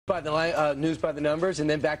News by the numbers, and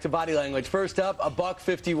then back to body language. First up,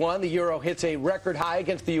 $1.51. The euro hits a record high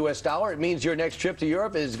against the U.S. dollar. It means your next trip to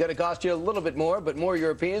Europe is going to cost you a little bit more, but more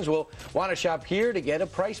Europeans will want to shop here to get a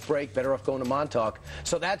price break. Better off going to Montauk.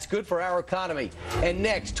 So that's good for our economy. And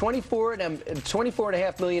next,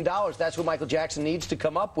 $24.5 million. That's what Michael Jackson needs to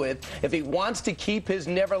come up with if he wants to keep his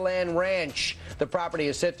Neverland Ranch. The property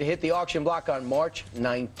is set to hit the auction block on March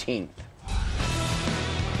 19th.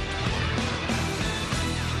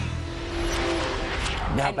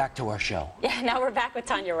 Now back to our show. Yeah, now we're back with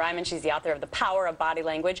Tonya Reiman. She's the author of The Power of Body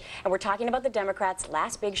Language. And we're talking about the Democrats'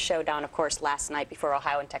 last big showdown, of course, last night before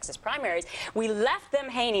Ohio and Texas primaries. We left them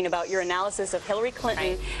hanging about your analysis of Hillary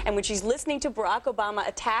Clinton. Right. And when she's listening to Barack Obama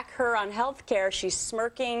attack her on health care, she's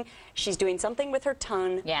smirking. She's doing something with her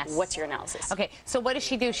tongue. Yes. What's your analysis? Okay, so what does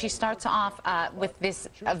she do? She starts off with this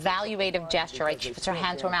evaluative gesture, right? She puts her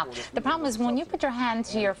hand to her mouth. The problem is when you put your hand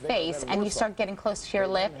to your face and you start getting close to your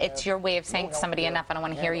lip, it's your way of saying to somebody, enough, I don't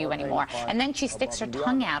want to hear you anymore. And then she sticks her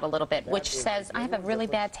tongue out a little bit, which says, I have a really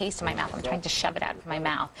bad taste in my mouth. I'm trying to shove it out of my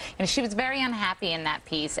mouth. And she was very unhappy in that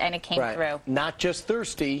piece, and it came through. Not just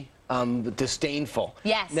thirsty, disdainful.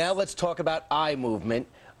 Yes. Now let's talk about eye movement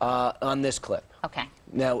on this clip. Okay.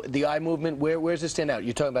 Now, the eye movement, where does it stand out?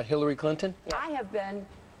 You're talking about Hillary Clinton? Yeah. I have been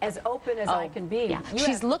as open as I can be. Yeah.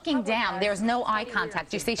 She's looking down. There's no eye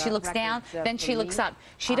contact. You see she looks down, then she looks up.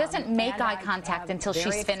 She doesn't make eye contact until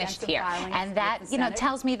she's finished here. And that, you know,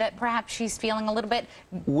 tells me that perhaps she's feeling a little bit...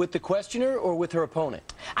 With the questioner or with her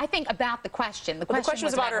opponent? I think about the question. The question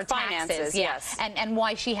was about her taxes, finances, yes. And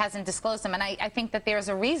why she hasn't disclosed them. And I think that there's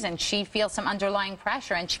a reason. She feels some underlying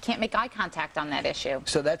pressure, and she can't make eye contact on that issue.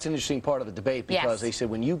 So that's an interesting part of the debate, because they said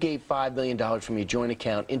when you gave $5 million from your joint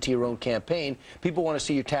account into your own campaign, people want to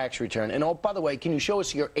see your tax return. And oh, by the way, can you show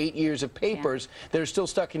us your 8 years of papers that are still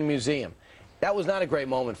stuck in the museum? That was not a great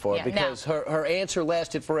moment for her, because her answer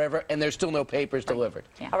lasted forever, and there's still no papers delivered.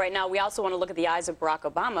 Yeah. All right, now we also want to look at the eyes of Barack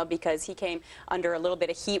Obama, because he came under a little bit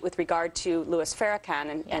of heat with regard to Louis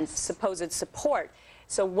Farrakhan and supposed support.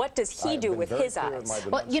 So what does he do with his eyes?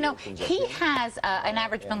 Well, you know, he has an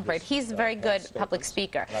average blink rate. He's a very good public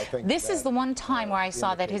speaker. This is the one time where I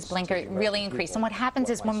saw that his blinker really increased. And what happens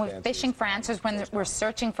is when we're fishing for answers, when we're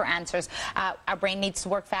searching for answers, our brain needs to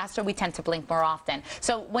work faster. We tend to blink more often.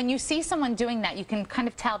 So when you see someone doing that, you can kind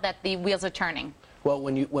of tell that the wheels are turning. Well,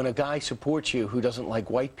 when a guy supports you who doesn't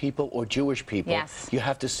like white people or Jewish people, you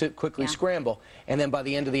have to quickly scramble, and then by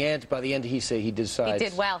the end he decides. He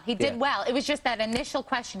did well. He did well. It was just that initial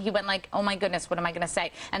question. He went like, "Oh my goodness, what am I going to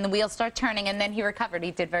say?" And the wheels start turning, and then he recovered.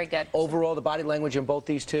 He did very good. Overall, the body language in both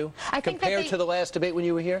these two, compared to the last debate when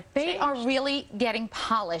you were here, they are really getting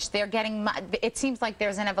polished. They're getting. It seems like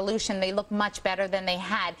there's an evolution. They look much better than they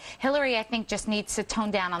had. Hillary, I think, just needs to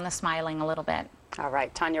tone down on the smiling a little bit. All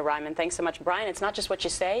right, Tonya Reiman, thanks so much. Brian, it's not just what you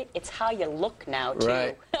say, it's how you look now, too.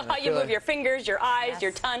 Right. How you move your fingers, your eyes,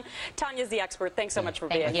 your tongue. Tonya's the expert. Thanks so much for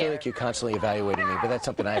being here. I feel like you're constantly evaluating me, but that's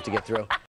something I have to get through.